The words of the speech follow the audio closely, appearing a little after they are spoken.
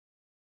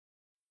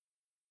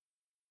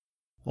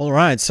All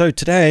right, so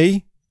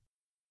today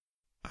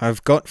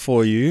I've got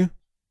for you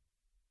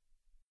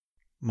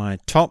my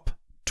top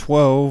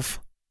 12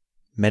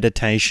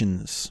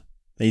 meditations.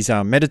 These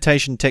are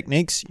meditation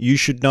techniques you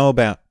should know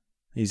about.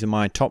 These are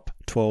my top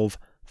 12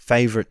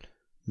 favorite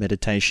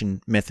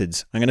meditation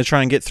methods. I'm going to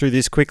try and get through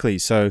this quickly,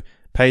 so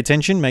pay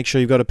attention. Make sure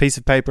you've got a piece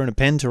of paper and a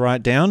pen to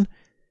write down.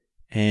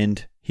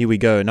 And here we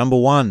go. Number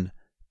 1,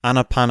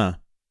 Anapana.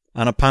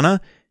 Anapana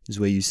is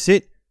where you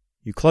sit,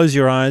 you close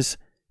your eyes,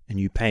 and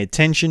you pay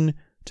attention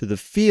to the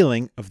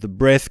feeling of the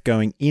breath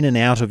going in and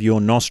out of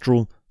your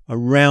nostril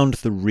around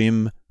the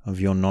rim of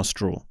your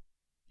nostril.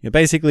 You're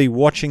basically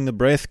watching the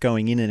breath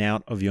going in and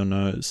out of your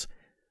nose.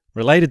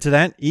 Related to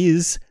that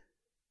is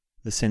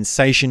the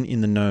sensation in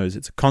the nose.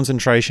 It's a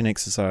concentration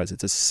exercise.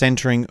 It's a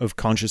centering of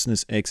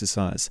consciousness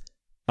exercise.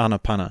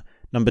 Anapana.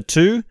 Number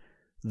 2,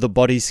 the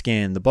body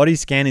scan. The body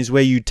scan is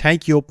where you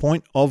take your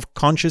point of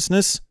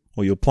consciousness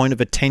or your point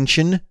of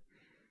attention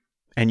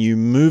and you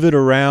move it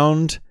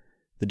around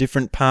the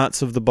different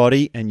parts of the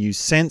body and you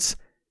sense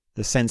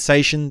the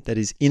sensation that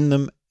is in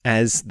them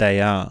as they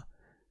are.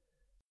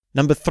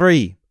 Number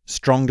 3,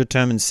 strong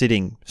determined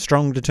sitting.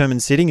 Strong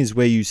determined sitting is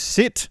where you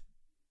sit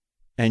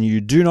and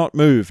you do not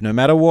move no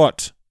matter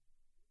what.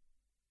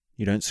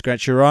 You don't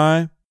scratch your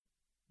eye.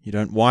 You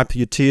don't wipe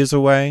your tears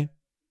away.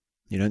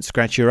 You don't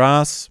scratch your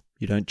ass.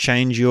 You don't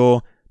change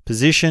your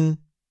position.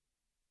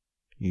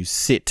 You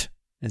sit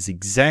as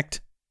exact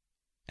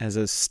as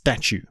a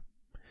statue.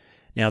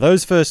 Now,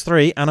 those first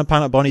 3,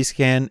 Anapana, body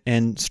scan,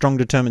 and strong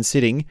determined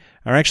sitting,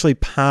 are actually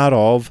part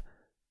of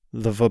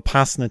the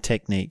Vipassana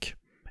technique.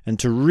 And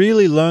to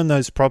really learn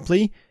those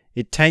properly,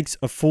 it takes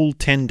a full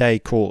 10-day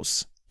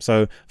course.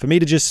 So for me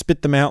to just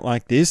spit them out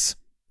like this,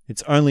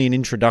 it's only an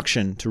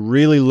introduction. To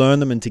really learn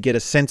them and to get a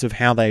sense of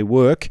how they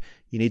work,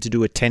 you need to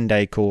do a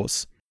 10-day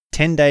course.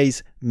 10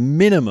 days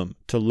minimum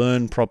to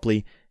learn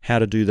properly how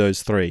to do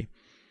those 3.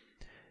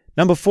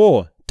 Number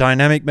 4,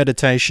 dynamic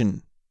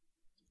meditation.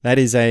 That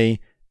is a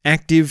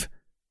active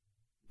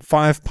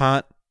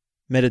 5-part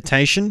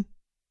meditation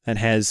that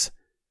has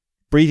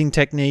breathing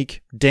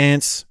technique,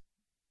 dance,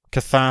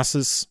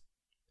 catharsis,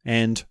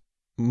 and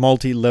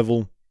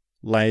multi-level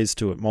layers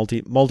to it,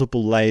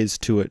 multiple layers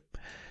to it.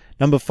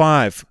 Number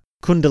 5,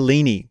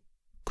 Kundalini.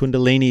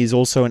 Kundalini is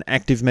also an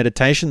active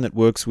meditation that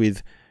works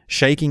with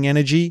shaking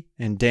energy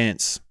and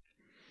dance.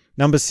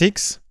 Number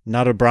 6,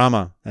 Nada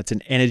Brahma. That's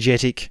an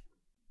energetic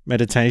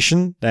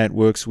meditation that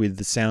works with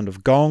the sound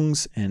of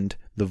gongs and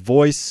the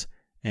voice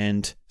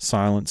and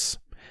silence.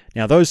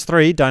 Now those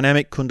 3,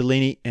 dynamic,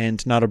 Kundalini,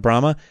 and Nada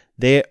Brahma,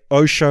 they're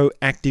Osho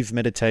active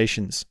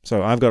meditations.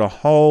 So I've got a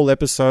whole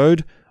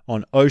episode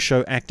on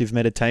Osho active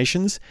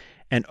meditations,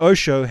 and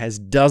Osho has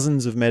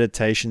dozens of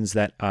meditations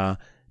that are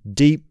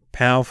deep,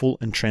 powerful,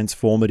 and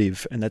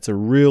transformative, and that's a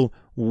real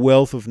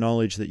wealth of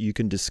knowledge that you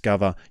can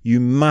discover.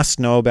 You must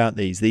know about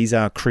these. These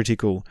are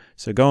critical.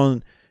 So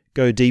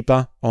go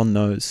deeper on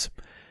those.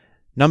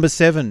 Number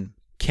 7,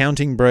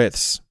 counting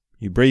breaths.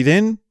 You breathe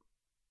in,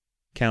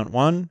 count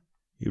 1,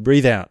 you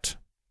breathe out.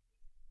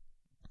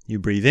 You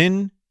breathe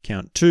in,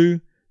 count 2,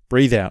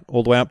 breathe out,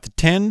 all the way up to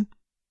 10.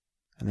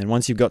 And then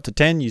once you've got to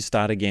 10, you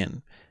start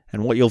again.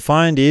 And what you'll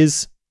find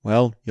is,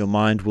 well, your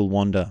mind will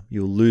wander.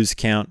 You'll lose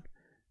count.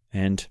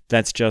 And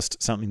that's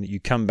just something that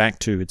you come back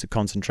to. It's a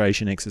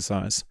concentration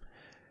exercise.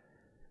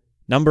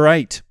 Number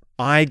 8,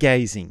 eye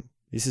gazing.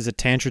 This is a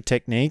Tantra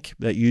technique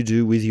that you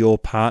do with your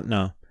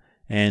partner.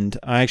 And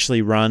I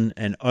actually run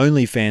an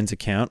OnlyFans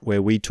account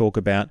where we talk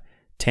about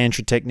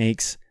Tantra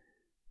techniques,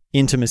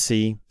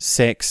 intimacy,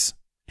 sex,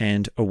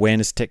 and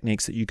awareness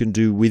techniques that you can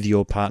do with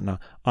your partner.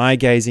 Eye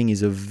gazing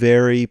is a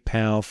very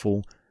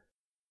powerful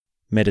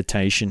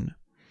meditation.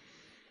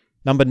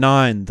 Number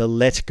 9, the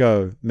let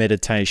go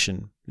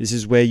meditation. This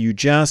is where you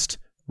just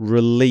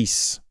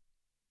release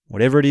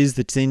whatever it is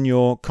that's in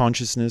your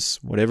consciousness,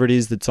 whatever it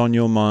is that's on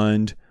your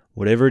mind,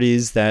 whatever it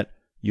is that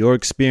your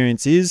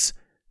experience is,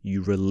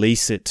 you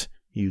release it.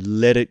 You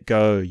let it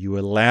go. You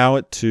allow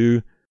it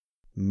to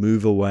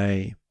move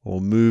away or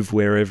move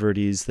wherever it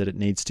is that it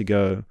needs to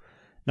go.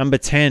 Number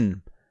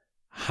 10,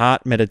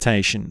 heart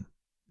meditation.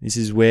 This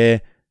is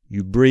where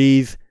you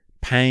breathe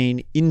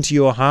pain into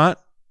your heart.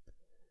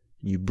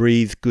 You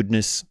breathe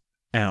goodness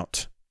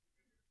out.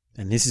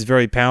 And this is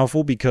very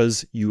powerful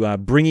because you are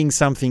bringing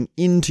something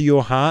into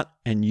your heart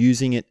and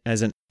using it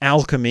as an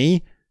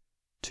alchemy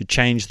to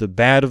change the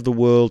bad of the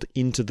world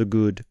into the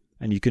good.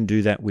 And you can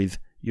do that with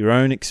your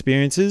own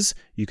experiences.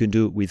 You can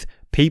do it with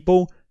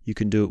people. You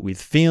can do it with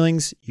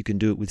feelings. You can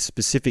do it with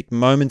specific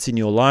moments in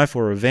your life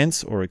or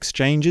events or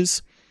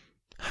exchanges.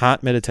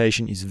 Heart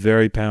meditation is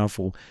very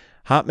powerful.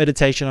 Heart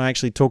meditation I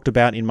actually talked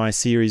about in my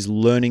series,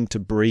 Learning to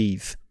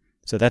Breathe.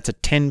 So that's a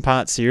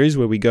 10-part series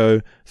where we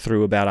go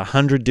through about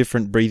 100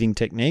 different breathing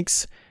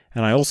techniques.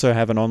 And I also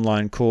have an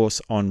online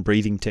course on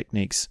breathing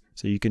techniques,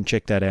 so you can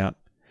check that out.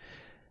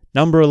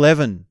 Number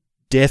 11,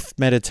 death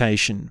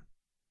meditation.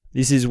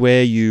 This is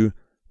where you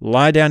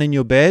lie down in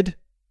your bed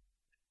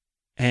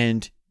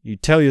and you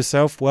tell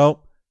yourself,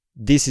 well,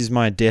 this is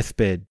my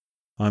deathbed.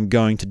 I'm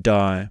going to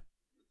die.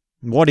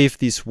 What if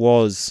this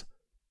was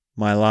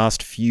my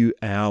last few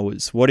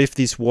hours? What if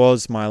this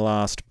was my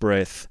last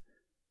breath?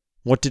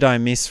 What did I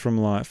miss from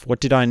life? What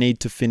did I need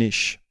to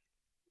finish?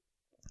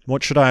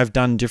 What should I have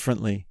done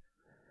differently?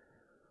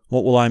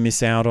 What will I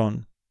miss out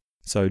on?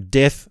 So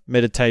death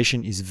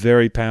meditation is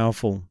very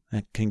powerful.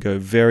 It can go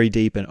very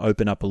deep and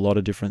open up a lot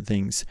of different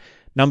things.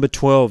 Number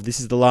 12, this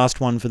is the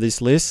last one for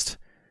this list,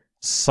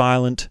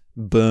 silent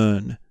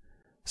burn.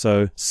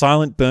 So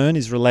silent burn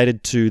is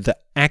related to the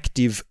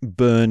active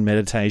burn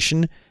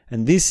meditation,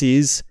 and this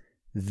is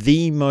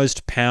the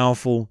most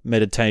powerful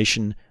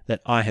meditation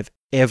that I have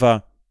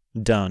ever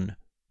done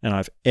and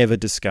I've ever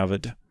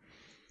discovered.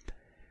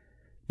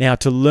 Now,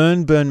 to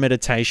learn burn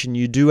meditation,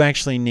 you do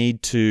actually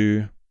need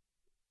to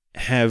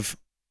have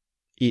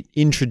it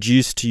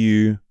introduced to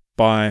you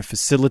by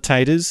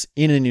facilitators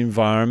in an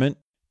environment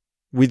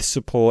with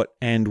support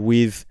and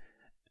with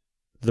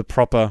the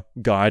proper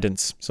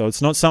guidance. So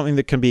it's not something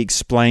that can be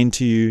explained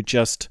to you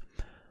just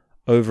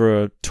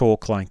over a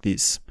talk like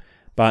this.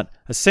 But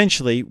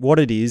essentially what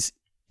it is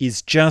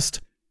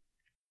just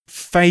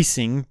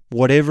facing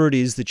whatever it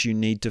is that you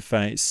need to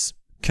face,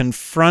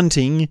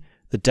 confronting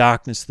the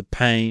darkness, the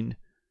pain,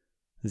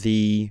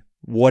 the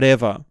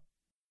whatever.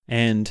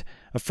 And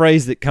a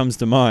phrase that comes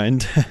to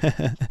mind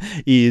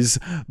is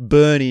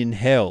burn in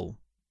hell.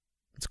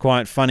 It's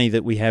quite funny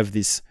that we have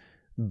this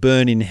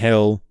burn in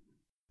hell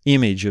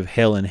image of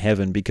hell and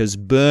heaven, because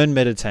burn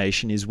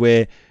meditation is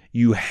where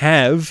you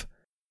have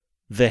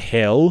the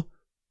hell,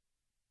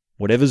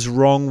 whatever's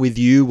wrong with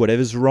you,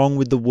 whatever's wrong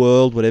with the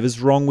world, whatever's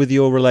wrong with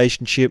your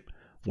relationship,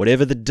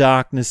 whatever the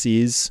darkness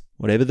is,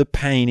 whatever the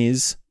pain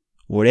is,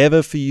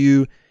 whatever for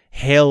you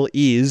hell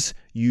is,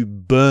 you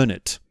burn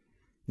it.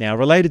 Now,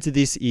 related to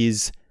this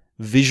is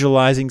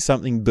visualizing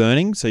something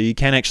burning. So you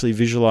can actually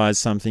visualize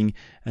something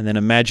and then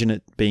imagine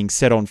it being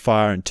set on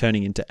fire and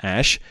turning into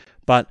ash.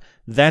 But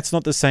that's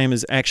not the same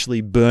as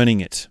actually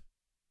burning it.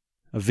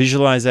 A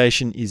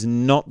visualization is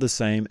not the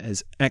same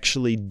as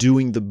actually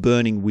doing the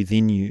burning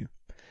within you.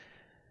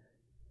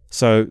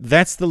 So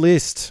that's the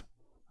list.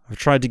 I've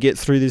tried to get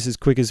through this as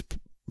quick as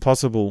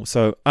possible.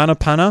 So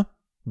Anapana,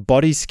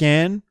 body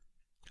scan,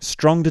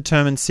 strong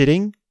determined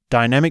sitting,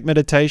 dynamic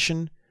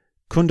meditation,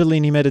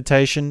 Kundalini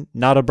meditation,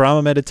 Nada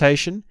Brahma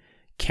meditation,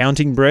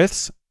 counting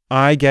breaths,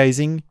 eye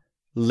gazing,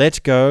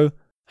 let go,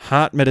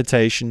 heart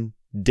meditation,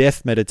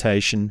 death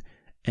meditation,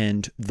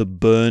 and the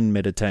burn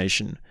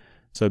meditation.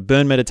 So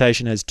burn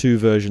meditation has two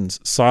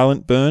versions,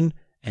 silent burn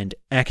and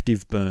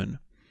active burn.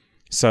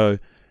 So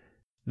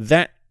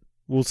that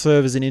will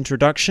serve as an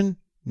introduction.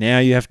 Now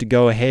you have to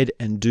go ahead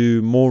and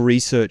do more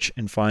research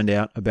and find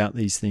out about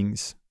these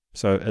things.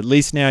 So at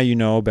least now you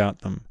know about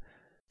them.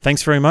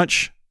 Thanks very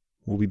much.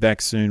 We'll be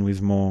back soon with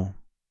more.